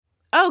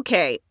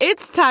Okay,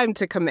 it's time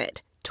to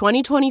commit.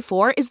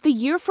 2024 is the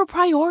year for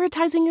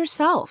prioritizing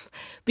yourself.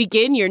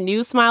 Begin your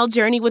new smile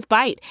journey with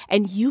Byte,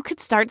 and you could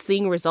start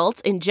seeing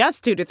results in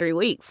just 2 to 3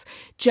 weeks.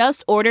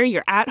 Just order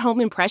your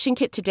at-home impression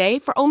kit today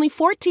for only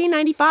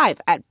 $14.95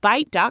 at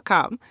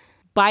Byte.com.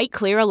 Byte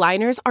Clear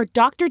aligners are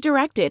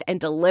doctor-directed and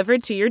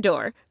delivered to your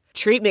door.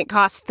 Treatment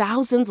costs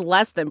thousands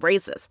less than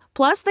braces.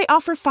 Plus, they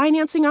offer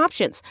financing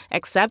options,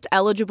 accept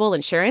eligible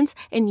insurance,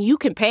 and you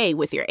can pay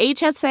with your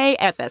HSA,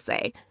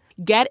 FSA.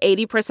 Get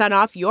 80%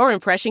 off your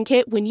impression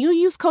kit when you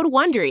use code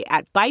WONDERY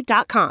at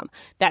Byte.com.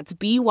 That's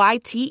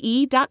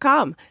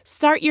BYTE.com.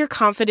 Start your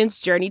confidence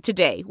journey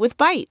today with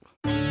Byte.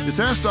 It's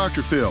Ask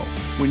Dr. Phil.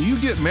 When you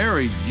get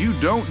married, you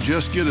don't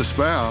just get a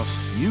spouse,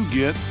 you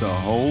get the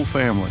whole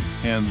family.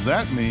 And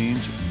that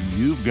means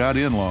you've got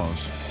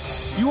in-laws.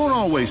 You won't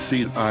always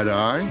see eye to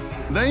eye.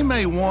 They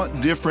may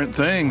want different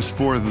things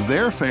for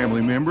their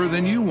family member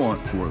than you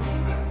want for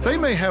them. They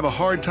may have a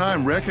hard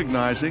time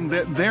recognizing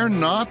that they're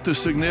not the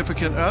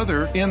significant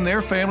other in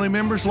their family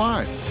member's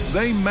life.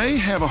 They may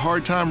have a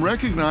hard time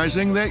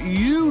recognizing that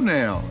you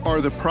now are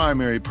the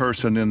primary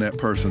person in that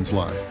person's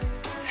life.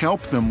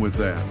 Help them with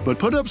that, but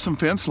put up some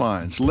fence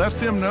lines. Let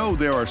them know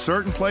there are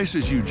certain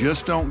places you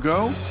just don't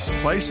go,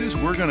 places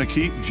we're going to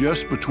keep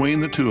just between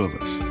the two of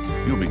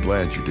us. You'll be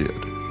glad you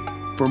did.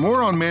 For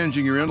more on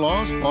managing your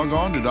in-laws, log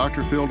on to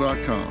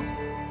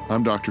drphil.com.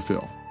 I'm Dr.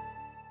 Phil.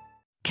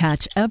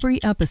 Catch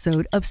every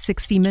episode of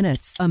 60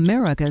 Minutes,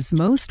 America's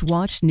most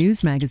watched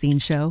news magazine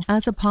show,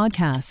 as a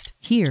podcast.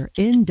 Hear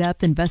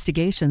in-depth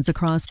investigations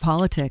across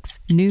politics,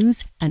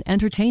 news, and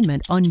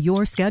entertainment on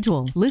your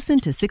schedule.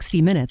 Listen to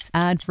 60 Minutes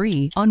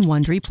ad-free on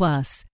Wondery Plus.